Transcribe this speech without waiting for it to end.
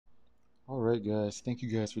Alright guys, thank you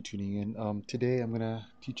guys for tuning in. Today I'm gonna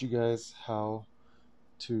teach you guys how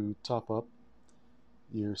to top up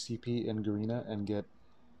your CP in Garena and get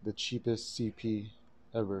the cheapest CP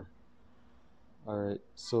ever. Alright,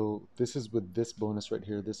 so this is with this bonus right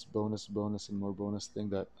here, this bonus, and more bonus thing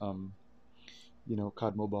that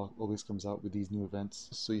COD Mobile always comes out with these new events.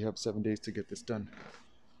 So you have 7 days to get this done.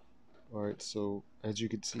 Alright, so as you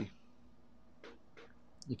can see,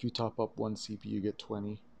 if you top up 1 CP you get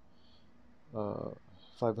 20.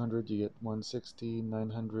 500 you get 160,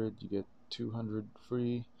 900 you get 200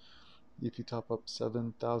 free. If you top up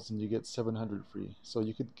 7,000 you get 700 free. So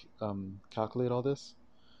you could calculate all this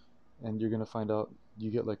and you're gonna find out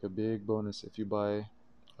you get like a big bonus if you buy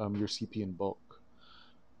your CP in bulk.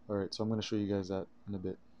 Alright, so I'm gonna show you guys that in a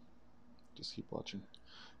bit. Just keep watching.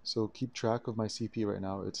 So keep track of my CP right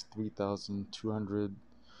now. It's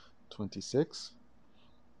 3,226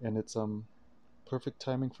 and it's perfect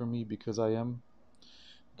timing for me because I am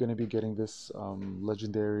gonna be getting this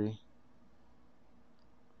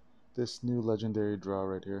new legendary draw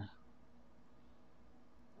right here.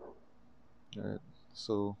 Alright,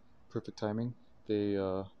 so perfect timing.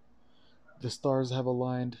 The stars have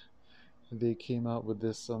aligned. They came out with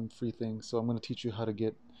this free thing, so I'm gonna teach you how to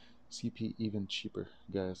get CP even cheaper,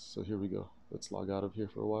 guys. So here we go. Let's log out of here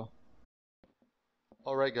for a while.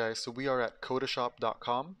 Alright guys, so we are at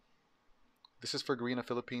Codashop.com. This is for Garena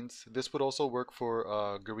Philippines. This would also work for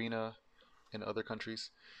Garena in other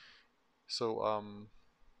countries. So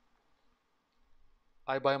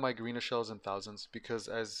I buy my Garena shells in thousands because,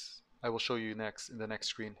 as I will show you next in the next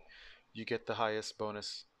screen, you get the highest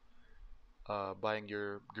bonus buying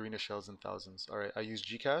your Garena shells in thousands. Alright, I use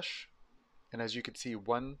Gcash, and as you can see,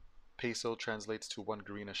 1 peso translates to 1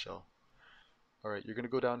 Garena shell. Alright, you're going to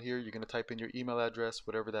go down here, you're going to type in your email address,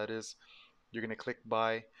 whatever that is, you're going to click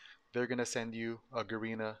buy, they're going to send you a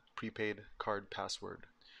Garena prepaid card password.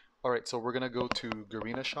 Alright, so we're going to go to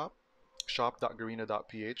Garena Shop,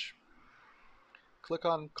 shop.garena.ph, click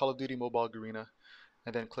on Call of Duty Mobile Garena,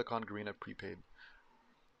 and then click on Garena Prepaid.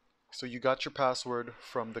 So you got your password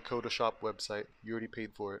from the Codashop website, you already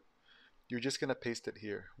paid for it. You're just going to paste it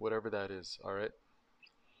here, whatever that is, alright?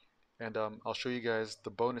 And I'll show you guys the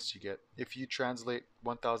bonus you get. If you translate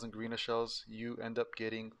 1,000 Garena shells, you end up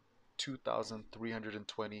getting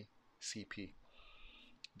 2,320 CP.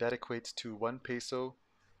 That equates to 1 peso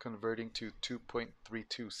converting to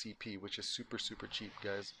 2.32 CP, which is super cheap,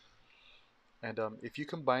 guys. And if you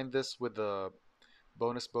combine this with the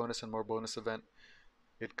bonus, and more bonus event,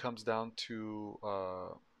 it comes down to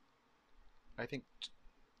I think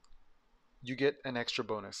you get an extra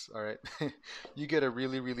bonus. All right, you get a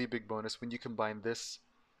really big bonus when you combine this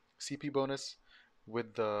CP bonus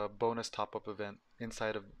with the bonus top-up event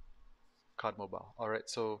inside of COD Mobile. All right,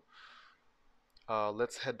 so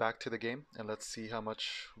let's head back to the game and let's see how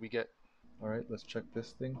much we get. All right, let's check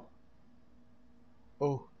this thing.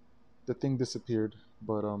 Oh, the thing disappeared,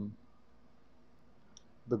 but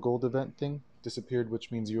the gold event thing disappeared, which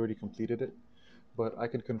means you already completed it. But I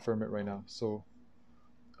can confirm it right now. So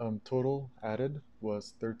total added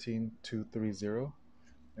was 13,230,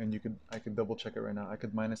 and I could double check it right now. I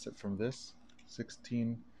could minus it from this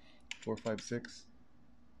 16,456,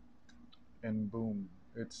 and boom,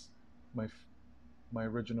 it's my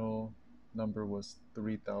original number was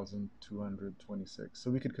 3,226. So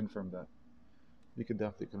we could confirm that. We could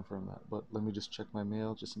definitely confirm that. But let me just check my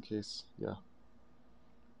mail just in case. Yeah,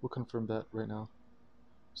 we'll confirm that right now.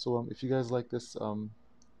 So if you guys like this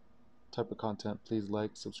type of content, please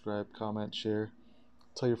like, subscribe, comment, share.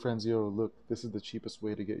 Tell your friends, yo, look, this is the cheapest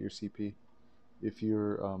way to get your CP if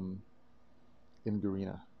you're in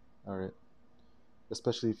Garena. Alright,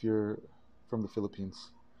 especially if you're from the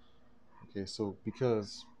Philippines. Okay, so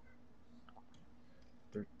because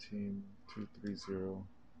 13,230,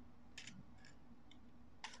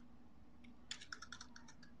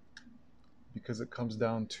 because it comes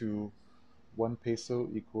down to 1 peso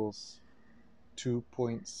equals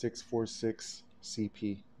 2.646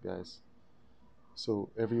 CP, guys. So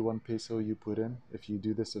every 1 peso you put in, if you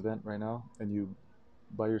do this event right now and you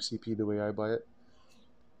buy your CP the way I buy it,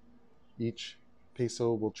 each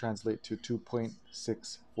peso will translate to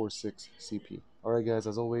 2.646 CP. Alright guys,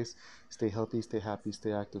 as always, stay healthy, stay happy,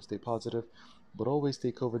 stay active, stay positive, but always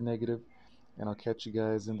stay COVID negative, and I'll catch you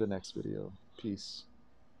guys in the next video. Peace.